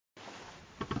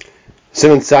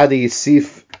Simon Tzadi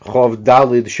Yisif Chov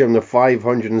Dalid Shem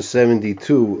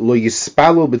 572. Lo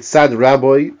Yispalu B'Tzad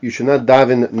Rabbi. You should not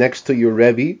daven next to your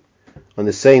Rebbe, on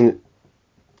the same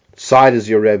side as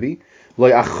your Rebbe. Lo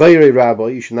Achayre Rabbi.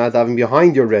 You should not daven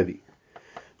behind your Rebbe.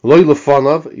 Lo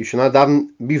Lefanav. You should not daven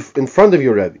in front of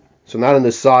your Rebbe. So not on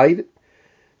the side,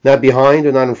 not behind,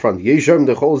 or not in front. Yeshem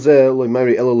Dechol Zeh Lo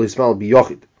Mari Elo Lismal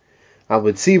Biyochid. Al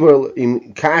B'Tzibur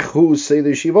Im Kachu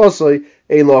Seder Shivasoi.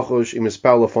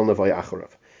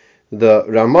 The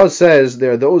Ramah says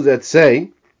there are those that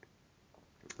say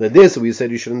that this, we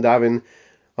said you shouldn't daven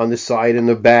on the side and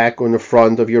the back or in the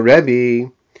front of your Rebbe.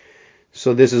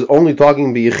 So this is only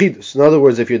talking b'yichidus. In other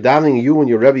words, if you're davening you and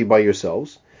your Rebbe by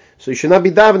yourselves, so you should not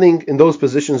be davening in those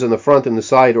positions in the front and the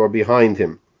side or behind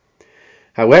him.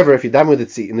 However, if you daven in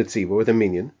the tzibur with a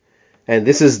minyan, and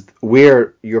this is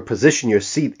where your position, your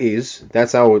seat is,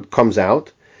 that's how it comes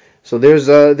out. So there's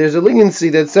a leniency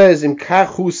that says im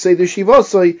kachu seder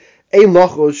shivasoi ein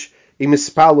lochosh im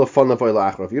ispalo fanav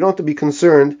la'achrav. You don't have to be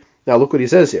concerned. Now look what he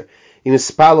says here: im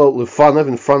ispalo lefanav,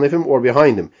 in front of him or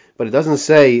behind him. But it doesn't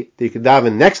say that you could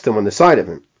daven next to him on the side of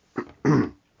him.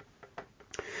 Even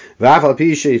though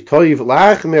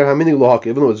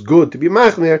it's good to be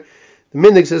machmer, the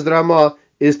minhag, says the Ramah,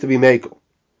 is to be mekel.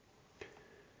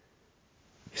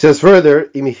 He says further,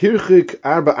 if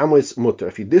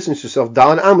you distance yourself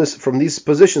down amos from these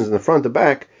positions in the front and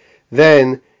back,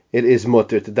 then it is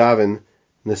mutter to daven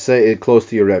close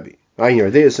to your Rebbe.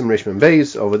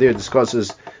 Over there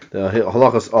discusses the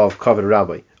halachas of kavod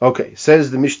rabbi. Okay,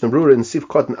 says the Mishnah Brura in Sif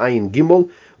Kotan Ayin Gimel,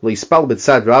 Leispal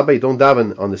B'Tzad Rabbi, don't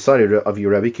daven on the side of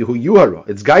your Rebbe, Kihu Yuhara,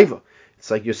 it's gaiva.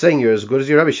 It's like you're saying you're as good as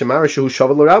your Rebbe, Shemara Shehu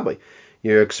Shavel Rabbi.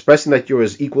 You're expressing that you're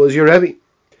as equal as your Rebbe.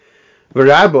 The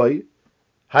Rabbi,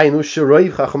 and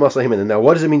now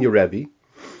what does it mean, your Rebbe?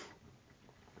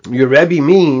 Your Rebbe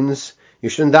means you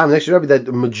shouldn't daven next to your Rebbe, that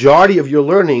the majority of your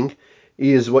learning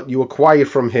is what you acquired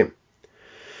from him.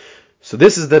 So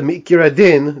this is the Mikir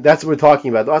Adin, that's what we're talking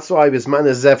about. That's why Bisman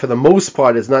Azeh, for the most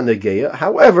part, is not Negeya.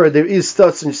 However, there is still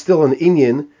an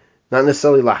Inyan, not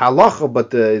necessarily La Halacha,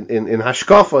 but in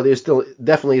Hashkafa, there still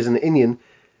definitely is an Inyan,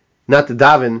 not to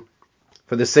daven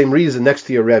for the same reason next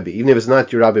to your Rebbe, even if it's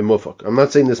not your Rabbi Mufak. I'm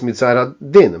not saying this mitzvah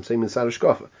din, I'm saying mitzvah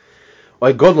shkafa.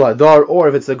 Or Godla Adar, or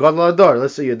if it's the Godla Adar,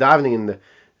 let's say you're davening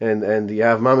and you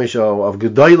have mamish of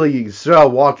Gedolah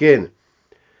Yisrael walk in,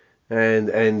 and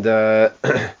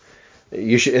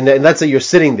you should, and let's say you're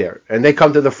sitting there, and they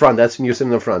come to the front. That's when you sit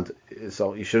in the front.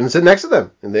 So you shouldn't sit next to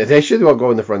them, and they should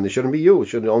go in the front. They shouldn't be you. It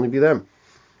should only be them.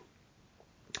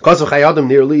 Because of Chayadam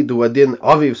nearly do adin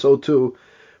aviv, so too,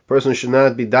 person should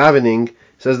not be davening,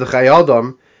 says the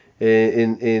Chayadam,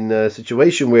 in a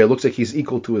situation where it looks like he's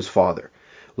equal to his father.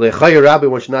 Lechay Rabbi,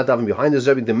 one should not daven behind his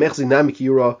Rebbe. The Mechzi Namik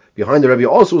Yura, behind the Rebbe,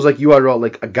 also is like you are,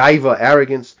 like a gaiva,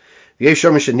 arrogance.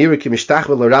 Some say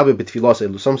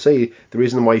the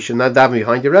reason why you should not daven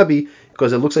behind your Rebbe,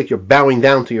 because it looks like you're bowing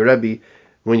down to your Rebbe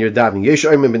when you're davening.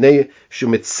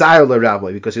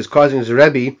 Because he's causing his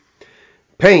Rebbe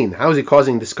pain. How is he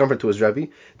causing discomfort to his Rebbe?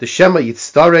 The Shema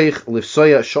yitztarech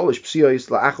lifsoya sholish psiyos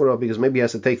la'achora, because maybe he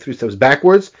has to take 3 steps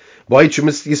backwards. So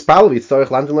here's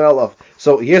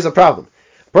the problem.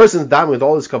 A person's davening with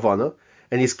all his kavanah,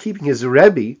 and he's keeping his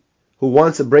Rebbe, who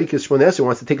wants to break his Shmoneh Esrei,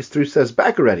 wants to take his 3 steps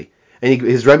back already. And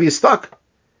his Rebbe is stuck.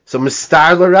 So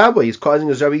mistar l'Rabbi, he's causing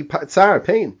his Rebbe tsar,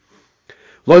 pain.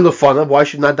 Lo lefanav, why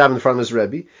should not daven in front of his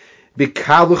Rebbe?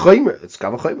 B'kal l'choymer, it's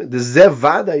kal l'choymer. The zev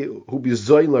vaday hu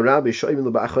bizoyin l'Rabbi shoyim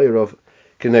l'ba'achayirov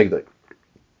kenegdoi.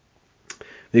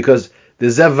 Because the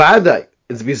zev vaday,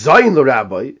 it's bizoyin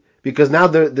l'Rabbi, because now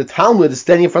the Talmud is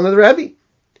standing in front of the Rebbe.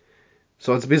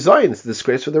 So it's bizoyin, it's a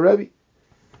disgrace for the Rebbe.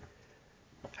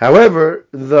 However,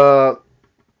 the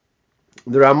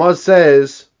Ramah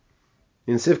says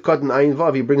in Sifkat and Ayin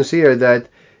Vav, he brings here that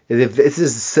if this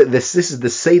is the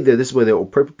Seder, this is where the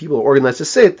people are organized to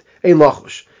sit, ein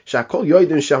lachosh. Everybody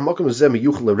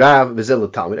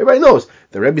knows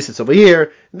the Rebbe sits over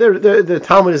here. The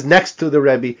Talmud is next to the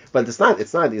Rebbe, but it's not.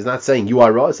 He's not saying you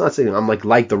are raw. It's not saying I'm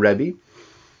like the Rebbe.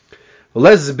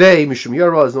 Lezbei mishum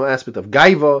yara is no aspect of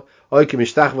gaiva or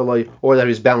that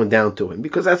he's bowing down to him,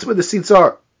 because that's where the seats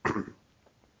are.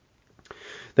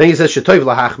 Then he says shetoiv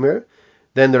lahachmer.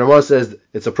 Then the Ramah says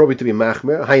it's appropriate to be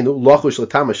machmer. Hainu lachush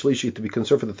l'tama shlishi, to be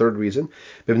concerned for the third reason.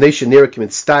 B'nei shenirakim in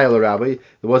style Rabbi.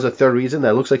 There was a third reason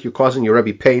that looks like you're causing your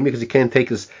Rebbe pain because he can't take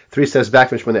his 3 steps back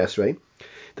from Shmoneh Esrei.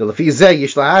 The lefi zeh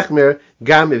yish lahachmer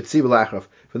gam ivtziv la'achrav.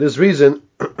 For this reason,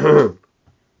 yish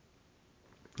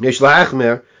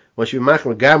lahachmer, one should be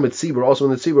machmer gam with tzibur, also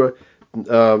in the tzibur.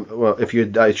 If you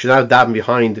should not daven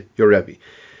behind your Rebbe.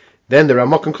 Then the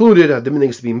Ramah concluded that the meaning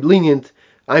is to be lenient.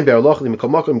 Ein be'arloch limikol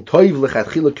makom toiv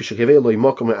lechatchila k'shekevei lo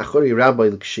yimakom achori rabbi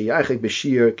l'kshiyachek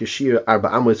b'shir k'shir arba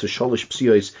amos v'sholish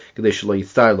psiyos k'dei shelo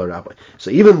yitzar l'rabbi.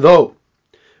 So even though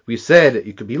we said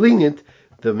you could be lenient,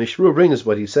 the Mishru brings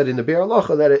what he said in the Be'er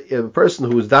Halacha, that a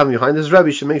person who is down behind his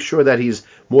Rebbe should make sure that he's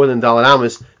more than Dalet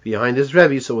Amos behind his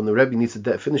Rebbe, so when the Rebbe needs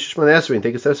to finish Shemona Esrei and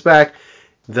take a steps back,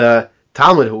 the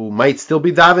Talmud, who might still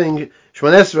be davening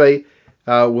Shemona Esrei,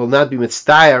 will not be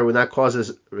mitztayer, will not cause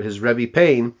his Rebbe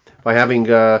pain by having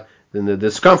the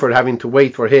discomfort having to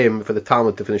wait for the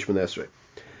Talmud to finish Shemona Esrei.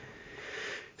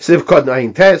 Siv Kod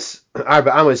Nayin Tes,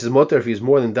 Arba Amos is mutter. If he's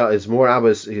more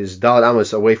Amos, his Dalet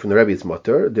Amos away from the Rebbe, it's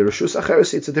mutter. The Rishus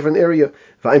Acheres, it's a different area.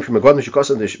 V'ayim from Magod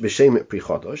Mishikosan b'Shem Pri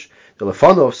Chodosh. The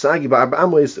Lefanov Sagi ba'Arba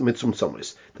Amos mitzum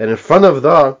Tzomos. That in front of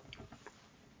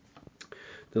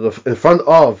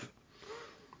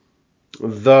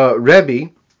the Rebbe,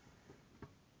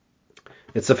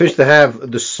 it's sufficient to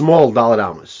have the small Dalet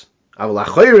Amos. Aval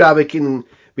Achoy Rabbi kin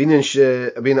bin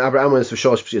Arba Amos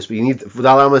v'Shalosh Psiyos. But you need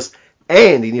Dalet Amos.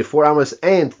 And you need 4 amos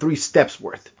and 3 steps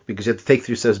worth, because you have to take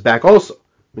 3 steps back also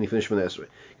when you finish Shemona Esrei.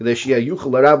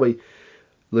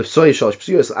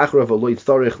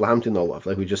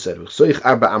 Like we just said,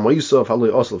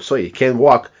 you can't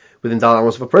walk within Dalet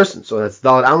Amos of a person, so that's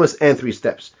Dalet Amos and 3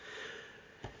 steps.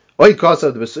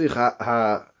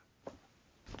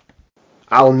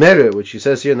 Al-Mere, which he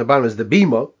says here in the bottom is the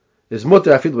Bima, is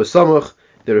mutter afil b'samach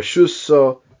the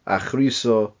Reshuso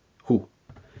Achriso Hu.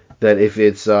 That if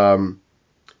it's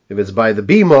by the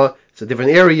bima, it's a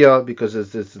different area because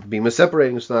it's the bima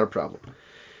separating. It's not a problem.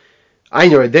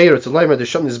 If you're a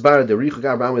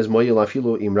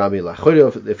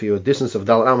distance of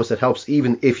Dalet Amos, that helps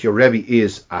even if your Rebbe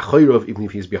is Achoyrov, even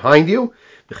if he's behind you.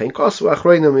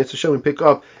 It's a show we pick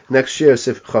up next year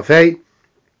Sif Chafei.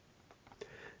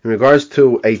 In regards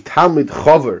to a Talmud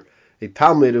Chover, a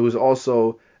Talmud who is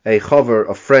also a Chover,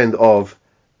 a friend of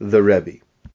the Rebbe.